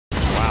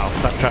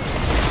Claptrap's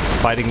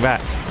fighting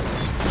back.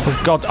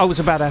 Oh god, oh, it's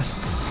a badass.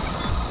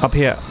 Up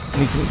here.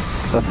 Need some...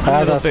 The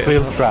badass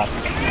field trap.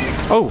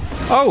 Oh,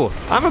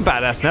 I'm a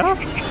badass now.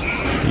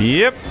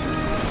 Yep.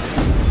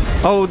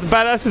 Oh, the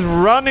badass is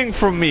running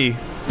from me.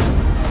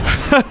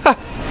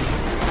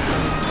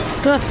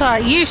 That's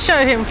alright, you show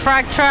him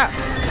frag trap.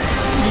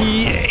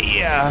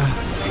 Yeah.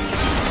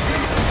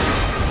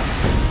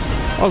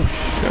 Oh,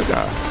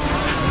 sugar.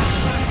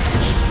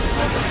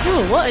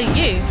 Ooh, what are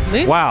you?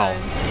 Moonstone. Wow.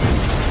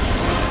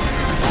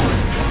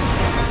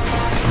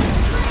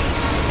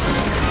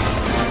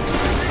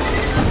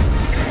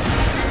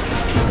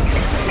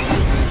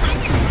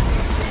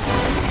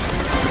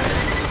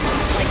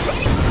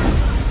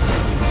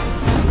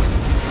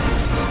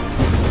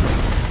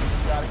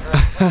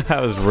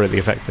 That was really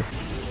effective.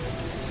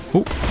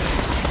 Ooh.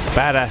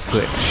 Badass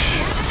glitch.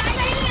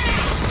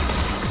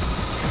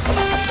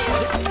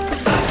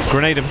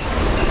 Grenade him.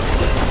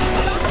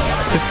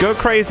 Just go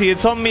crazy.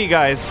 It's on me,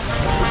 guys.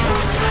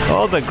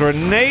 Oh, the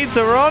grenades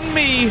are on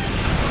me.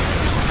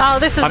 Oh,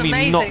 this is amazing.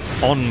 I mean,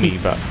 not on me,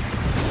 but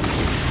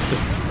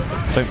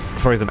don't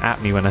throw them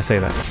at me when I say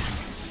that.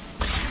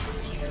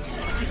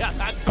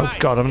 Oh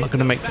god, I'm not going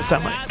to make this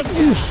sound like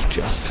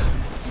just.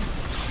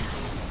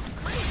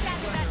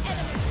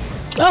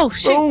 Oh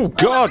shit. Oh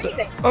god.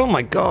 Oh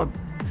my god.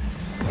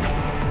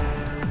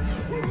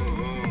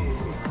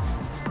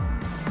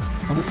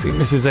 Honestly,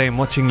 Mrs. Aim,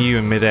 watching you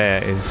in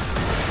midair is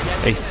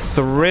a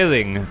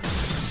thrilling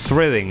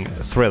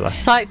thriller.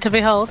 Sight to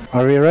behold.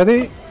 Are we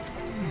ready?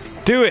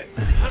 Do it!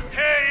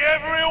 Hey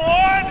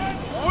everyone!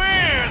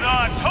 We're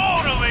the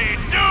Totally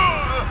Dude!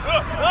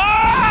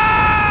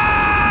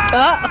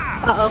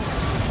 Uh-oh.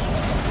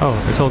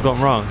 Oh, it's all gone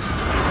wrong.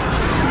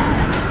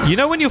 You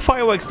know when your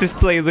fireworks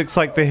display looks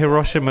like the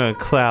Hiroshima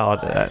cloud?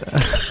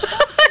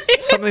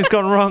 Something's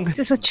gone wrong. Is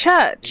this a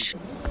church?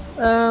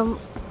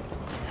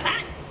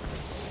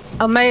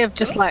 I may have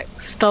just like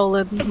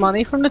stolen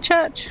money from the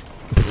church.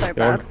 So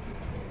bad.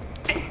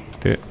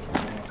 Do it.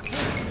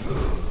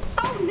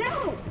 Oh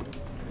no!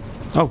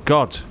 Oh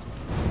god.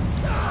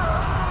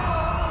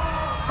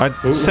 I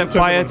set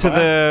fire to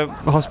the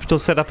hospital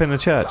set up in the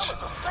church.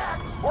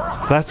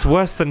 That's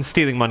worse than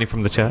stealing money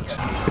from the church.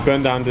 You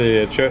burned down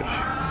the church.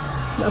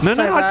 No,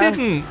 I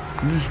didn't.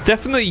 It's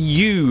definitely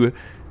you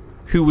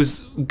who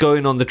was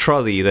going on the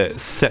trolley that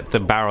set the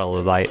barrel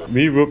alight.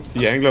 We whooped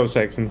the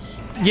Anglo-Saxons.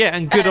 Yeah,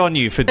 and good on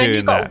you for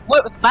doing that.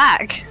 Whipped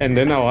back. And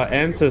then our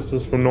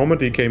ancestors from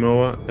Normandy came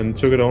over and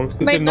took it all.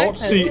 The North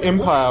Sea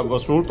Empire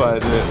was ruled by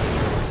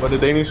the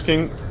Danish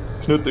king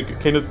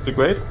Kenneth the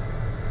Great.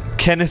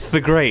 Kenneth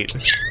the Great?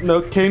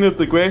 No, Kenneth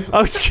the Great.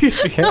 Oh,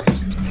 excuse me.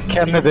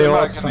 Kenneth the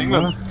Awesome.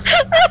 I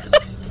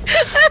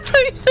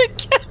thought you said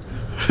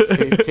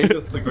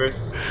Kenneth the Great.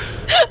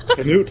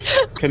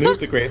 Canute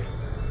the Great.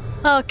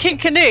 Oh, King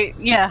Canute,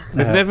 yeah.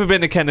 There's never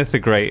been a Kenneth the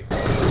Great.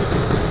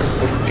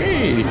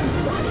 Okay.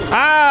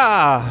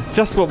 Ah!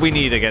 Just what we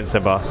need against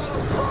a boss.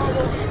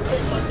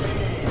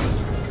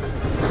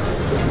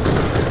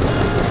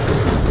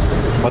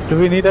 What do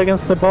we need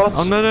against the boss?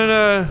 Oh,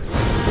 no.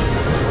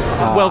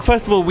 Well,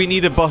 first of all, we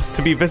need a boss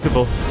to be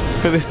visible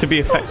for this to be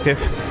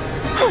effective.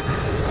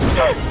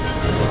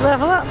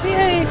 Level up,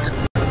 yay!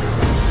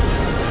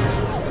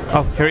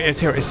 Oh, here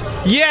it is.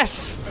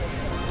 Yes!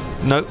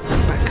 No, come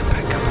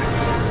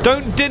back.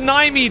 Don't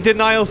deny me,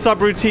 denial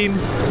subroutine.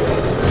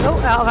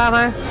 Oh, out of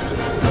ammo.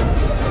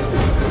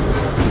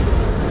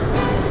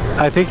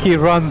 I think he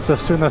runs as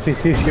soon as he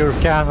sees your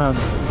cannons.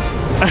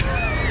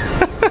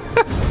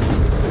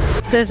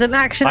 There's an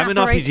action. I'm an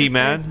RPG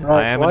man.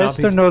 I am an RPG. Why is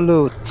there no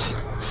loot?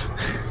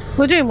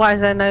 We're doing why is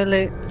there no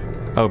loot?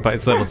 Oh, but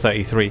it's level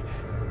 33.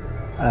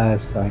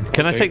 That's fine.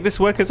 Can I take this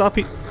work as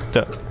RP?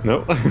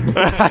 No.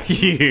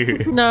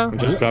 You. No. I'm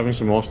just grabbing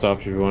some more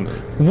stuff if you want.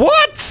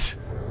 What?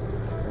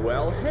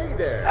 Well, hey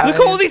there. Look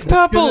at all these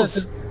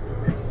purples!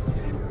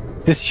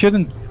 This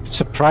shouldn't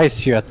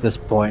surprise you at this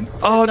point.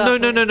 Oh, no.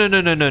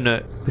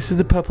 This is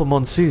the purple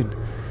monsoon.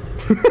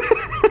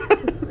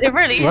 It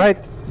really is. Right,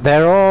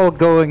 they're all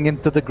going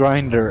into the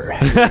grinder.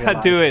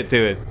 Do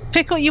it.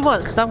 Pick what you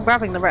want, because I'm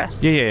grabbing the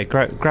rest. Yeah,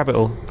 grab it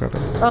all.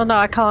 Oh no,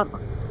 I can't.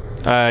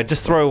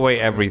 Just throw away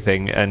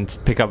everything and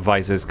pick up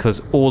visors,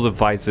 because all the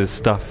visors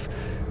stuff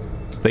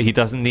that he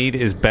doesn't need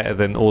is better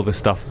than all the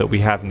stuff that we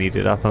have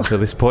needed up until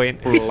this point.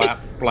 Blap,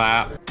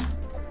 blap.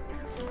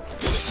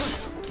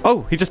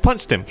 Oh, he just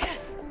punched him.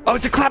 Oh,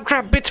 it's a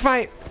claptrap bitch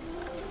fight.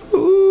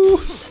 Ooh.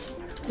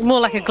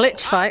 More like a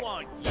glitch fight.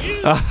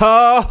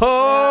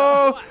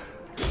 Oh!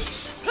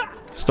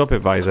 Stop it,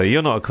 Visor.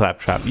 You're not a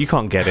claptrap. You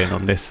can't get in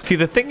on this. See,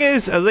 the thing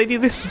is, a lady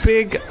this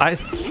big, I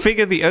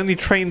figure the only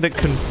train that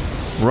can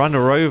run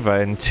her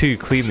over and two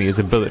cleanly is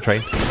a bullet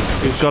train.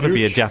 It's got to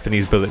be a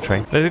Japanese bullet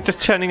train. They're just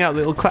churning out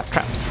little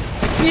claptraps.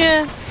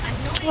 Yeah.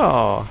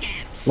 Oh.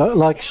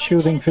 Like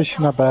shooting fish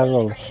in a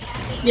barrel.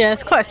 Yeah,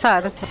 it's quite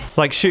sad, isn't it? It's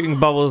like shooting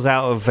bubbles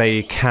out of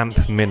a Camp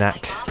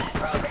Minac.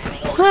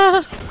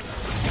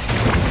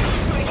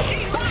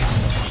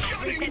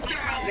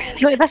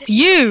 Wait, that's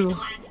you!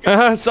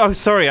 Oh,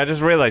 sorry. I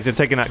just realised you're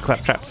taking out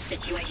claptraps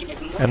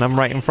and I'm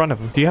right in front of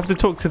him. Do you have to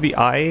talk to the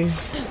eye?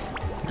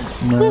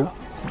 No.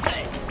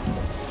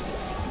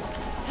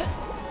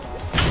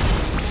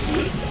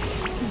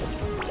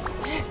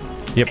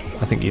 Yep,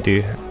 I think you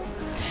do.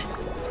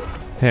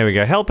 Here we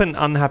go. Help an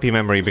unhappy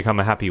memory become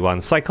a happy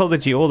one.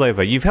 Psychology all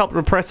over. You've helped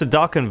repress a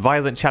dark and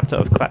violent chapter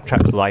of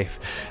Claptrap's life.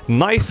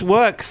 Nice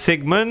work,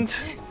 Sigmund.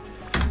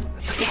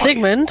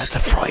 Sigmund? That's a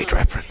Freud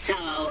reference.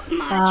 So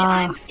much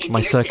I'm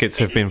My circuits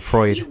have been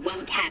Freud. You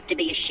won't have to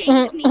be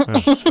ashamed of me.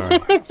 Oh, sorry.